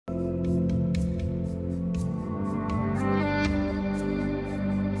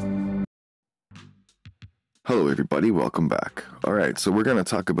Hello everybody, welcome back. Alright, so we're going to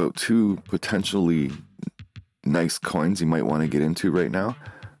talk about two potentially nice coins you might want to get into right now.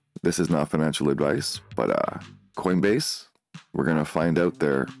 This is not financial advice, but Coinbase, we're going to find out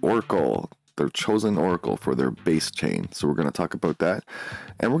their oracle, their chosen oracle for their base chain. So we're going to talk about that,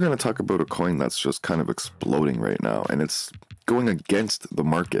 and we're going to talk about a coin that's just kind of exploding right now, and it's going against the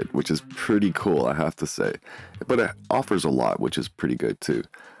market, which is pretty cool, I have to say. But it offers a lot, which is pretty good too.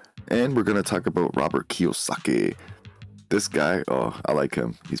 And we're going to talk about Robert Kiyosaki. This guy, oh, I like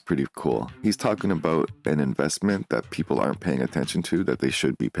him. He's pretty cool. He's talking about an investment that people aren't paying attention to, that they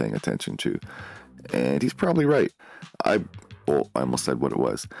should be paying attention to. And he's probably right. I almost said what it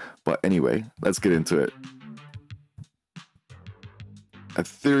was. But anyway, let's get into it.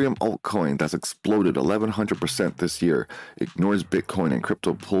 Ethereum altcoin that's exploded 1100% this year ignores Bitcoin and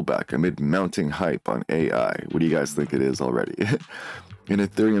crypto pullback amid mounting hype on AI. What do you guys think it is already? An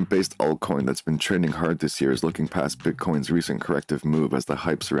Ethereum-based altcoin that's been trending hard this year is looking past Bitcoin's recent corrective move as the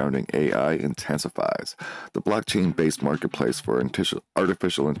hype surrounding AI intensifies. The blockchain-based marketplace for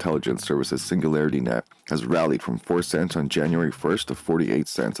artificial intelligence services Singularitynet has rallied from 4 cents on January 1st to 48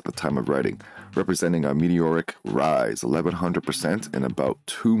 cents at the time of writing, representing a meteoric rise, 1100% in about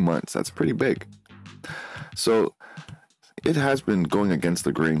 2 months. That's pretty big. So it has been going against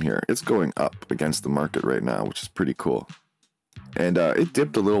the grain here. It's going up against the market right now, which is pretty cool. And it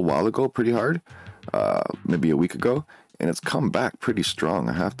dipped a little while ago pretty hard, maybe a week ago, and it's come back pretty strong,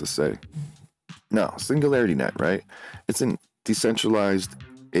 I have to say. Now, Singularitynet, right? It's a decentralized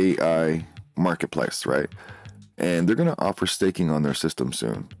AI marketplace, right? And they're going to offer staking on their system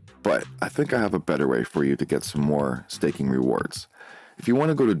soon. But I think I have a better way for you to get some more staking rewards. If you want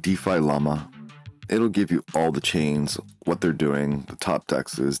to go to DeFi Llama, it'll give you all the chains, what they're doing, the top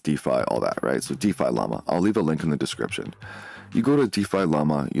dexes, DeFi, all that, right? So DeFi Llama, I'll leave a link in the description. You go to DeFi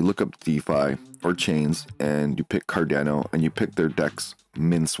Llama, you look up DeFi or chains, and you pick Cardano, and you pick their DEX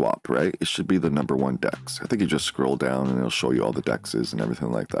min swap, right? It should be the #1 DEX. I think you just scroll down and it'll show you all the DEXs and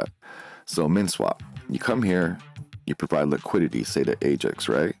everything like that. So min swap, you come here, you provide liquidity, say to Ajax,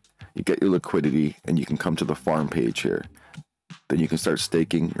 right? You get your liquidity and you can come to the farm page here. Then you can start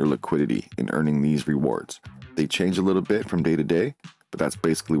staking your liquidity and earning these rewards. They change a little bit from day to day, but that's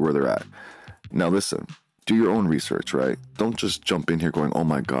basically where they're at. Now listen, do your own research, right? Don't just jump in here going, oh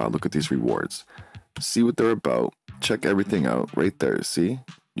my God, look at these rewards. See what they're about. Check everything out right there. See,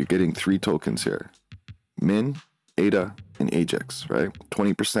 you're getting 3 tokens here. Min, ADA, and Ajax, right?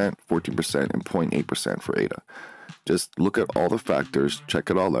 20%, 14%, and 0.8% for ADA. Just look at all the factors, check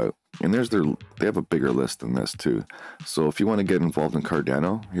it all out. And they have a bigger list than this too. So if you want to get involved in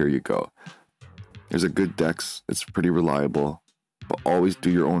Cardano, here you go. There's a good DEX, it's pretty reliable, but always do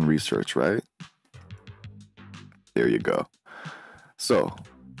your own research, right? There you go. So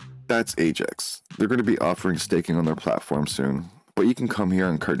that's Ajax. They're going to be offering staking on their platform soon, but you can come here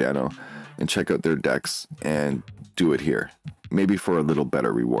on Cardano and check out their DEX and do it here, maybe for a little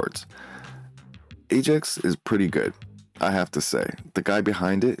better rewards. Ajax is pretty good, I have to say. The guy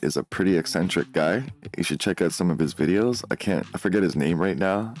behind it is a pretty eccentric guy. You should check out some of his videos. I forget his name right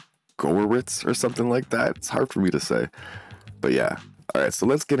now. Gowerwitz or something like that. It's hard for me to say. But yeah. All right, so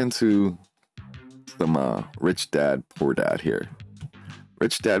let's get into some Rich Dad, Poor Dad here.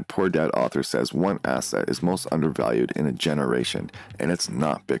 Rich Dad, Poor Dad author says one asset is most undervalued in a generation, and it's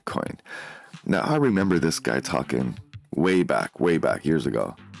not Bitcoin. Now, I remember this guy talking way back years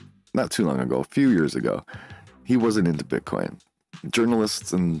ago. Not too long ago, a few years ago. He wasn't into Bitcoin.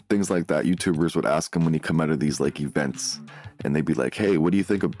 Journalists and things like that, YouTubers would ask him when he come out of these like events, and they'd be like, hey, what do you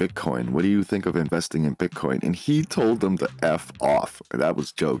think of Bitcoin? What do you think of investing in Bitcoin? And he told them to F off. That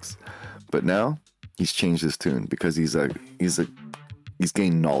was jokes. But now he's changed his tune because he's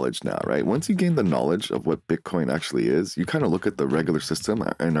gained knowledge now, right? Once you gain the knowledge of what Bitcoin actually is, you kind of look at the regular system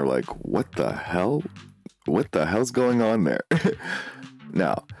and are like, what the hell? What the hell's going on there?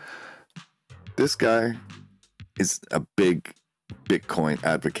 Now, this guy is a big Bitcoin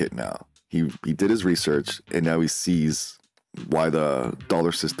advocate now. He did his research and now he sees why the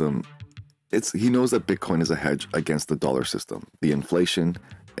dollar system, he knows that Bitcoin is a hedge against the dollar system, the inflation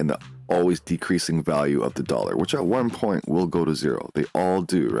and the always decreasing value of the dollar, which at one point will go to zero. They all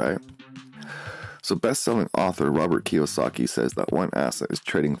do, right? So best-selling author Robert Kiyosaki says that one asset is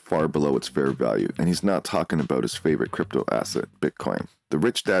trading far below its fair value, and he's not talking about his favorite crypto asset, Bitcoin. The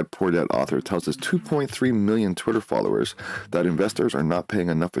Rich Dad, Poor Dad author tells his 2.3 million Twitter followers that investors are not paying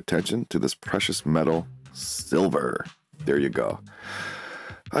enough attention to this precious metal, silver. There you go.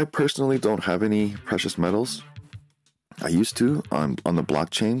 I personally don't have any precious metals. I used to on the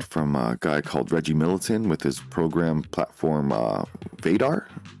blockchain from a guy called Reggie Middleton with his program platform Vadar.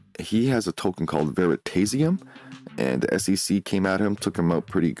 He has a token called Veritasium, and the SEC came at him, took him out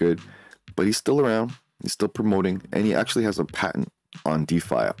pretty good, but he's still around, he's still promoting, and he actually has a patent on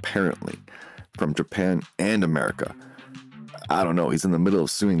DeFi, apparently, from Japan and America. I don't know, he's in the middle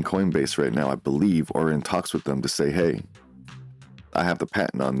of suing Coinbase right now, I believe, or in talks with them to say, hey, I have the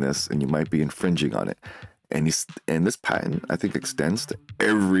patent on this, and you might be infringing on it. And this patent, I think, extends to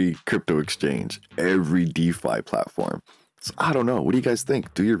every crypto exchange, every DeFi platform. So I don't know. What do you guys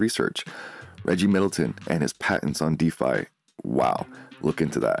think? Do your research. Reggie Middleton and his patents on DeFi. Wow. Look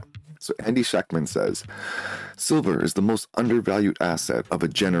into that. So Andy Shackman says, silver is the most undervalued asset of a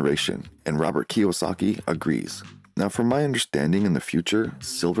generation, and Robert Kiyosaki agrees. Now, from my understanding, in the future,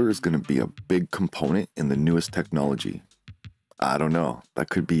 silver is going to be a big component in the newest technology. I don't know. That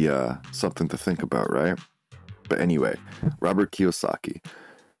could be something to think about, right? But anyway, Robert Kiyosaki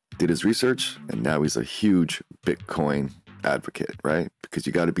did his research, and now he's a huge Bitcoin advocate, right? Because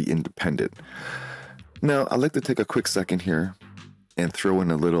you got to be independent. Now, I'd like to take a quick second here and throw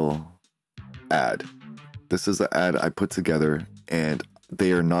in a little ad. This is an ad I put together, and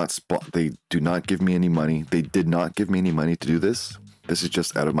they are not they do not give me any money. They did not give me any money to do this. This is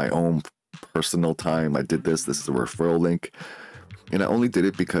just out of my own personal time. I did this. This is a referral link. And I only did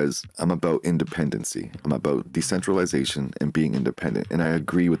it because I'm about independency. I'm about decentralization and being independent. And I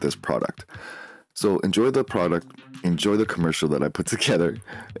agree with this product. So enjoy the product, enjoy the commercial that I put together,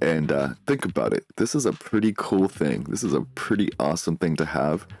 and think about it. This is a pretty cool thing. This is a pretty awesome thing to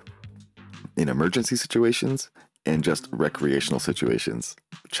have in emergency situations and just recreational situations.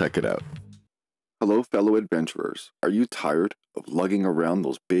 Check it out. Hello, fellow adventurers. Are you tired of lugging around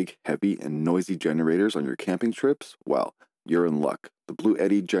those big, heavy, and noisy generators on your camping trips? Well, you're in luck. The Blue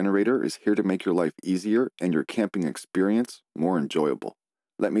Eddy generator is here to make your life easier and your camping experience more enjoyable.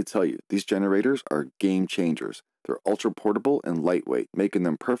 Let me tell you, these generators are game changers. They're ultra portable and lightweight, making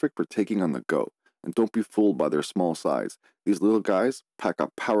them perfect for taking on the go. And don't be fooled by their small size. These little guys pack a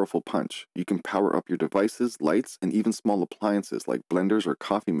powerful punch. You can power up your devices, lights, and even small appliances like blenders or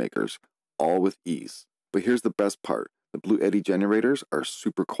coffee makers, all with ease. But here's the best part. The Blue Eddy generators are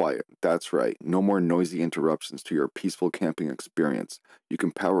super quiet. That's right, no more noisy interruptions to your peaceful camping experience. You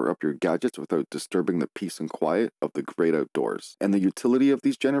can power up your gadgets without disturbing the peace and quiet of the great outdoors. And the utility of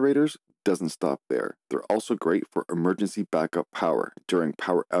these generators doesn't stop there. They're also great for emergency backup power during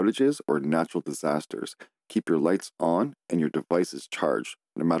power outages or natural disasters. Keep your lights on and your devices charged,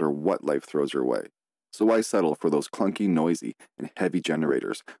 no matter what life throws your way. So why settle for those clunky, noisy, and heavy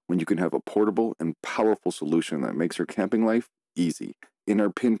generators when you can have a portable and powerful solution that makes your camping life easy? In our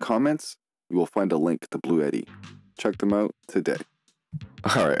pinned comments, you will find a link to Blue Eddy. Check them out today.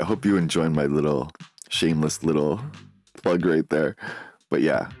 Alright, I hope you enjoyed my little shameless little plug right there. But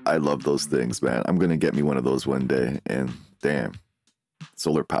yeah, I love those things, man. I'm gonna get me one of those one day, and damn,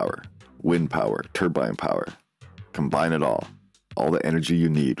 solar power, wind power, turbine power, combine it all the energy you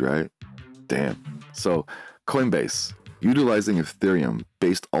need, right? Damn. So, Coinbase, utilizing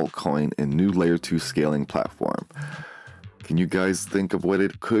Ethereum-based altcoin and new Layer 2 scaling platform. Can you guys think of what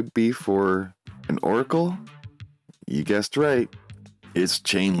it could be for an oracle? You guessed right. It's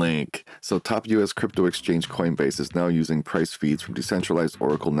Chainlink. So top US crypto exchange Coinbase is now using price feeds from decentralized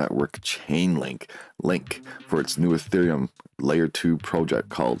Oracle network Chainlink for its new Ethereum Layer 2 project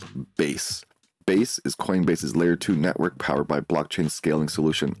called Base. Base is Coinbase's Layer 2 network powered by blockchain scaling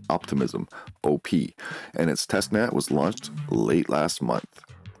solution Optimism, OP, and its testnet was launched late last month.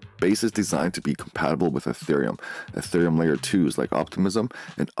 Base is designed to be compatible with Ethereum Layer 2s like Optimism,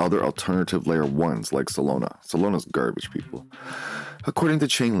 and other alternative Layer 1s like Solana. Solana's garbage, people. According to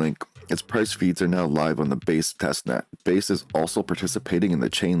Chainlink, its price feeds are now live on the Base testnet. Base is also participating in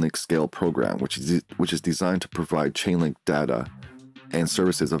the Chainlink Scale program, which is designed to provide Chainlink data and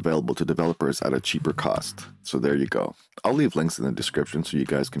services available to developers at a cheaper cost. So there you go. I'll leave links in the description so you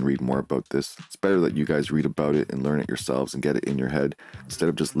guys can read more about this. It's better that you guys read about it and learn it yourselves and get it in your head instead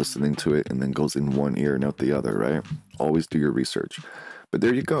of just listening to it and then goes in one ear and out the other, right? Always do your research. But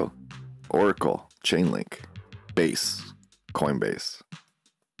there you go. Oracle, Chainlink, Base, Coinbase.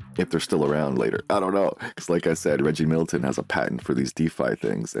 If they're still around later. I don't know. Because like I said, Reggie Middleton has a patent for these DeFi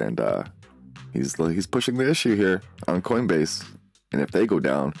things, and he's pushing the issue here on Coinbase. And if they go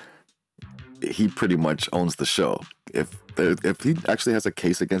down, he pretty much owns the show. If he actually has a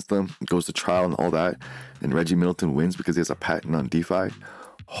case against them, goes to trial and all that, and Reggie Middleton wins because he has a patent on DeFi,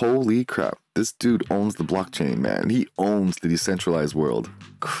 holy crap, this dude owns the blockchain, man. He owns the decentralized world.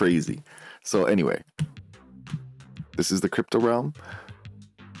 Crazy. So anyway, this is the crypto realm.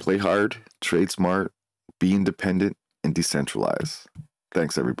 Play hard, trade smart, be independent, and decentralize.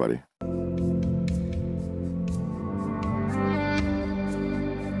 Thanks, everybody.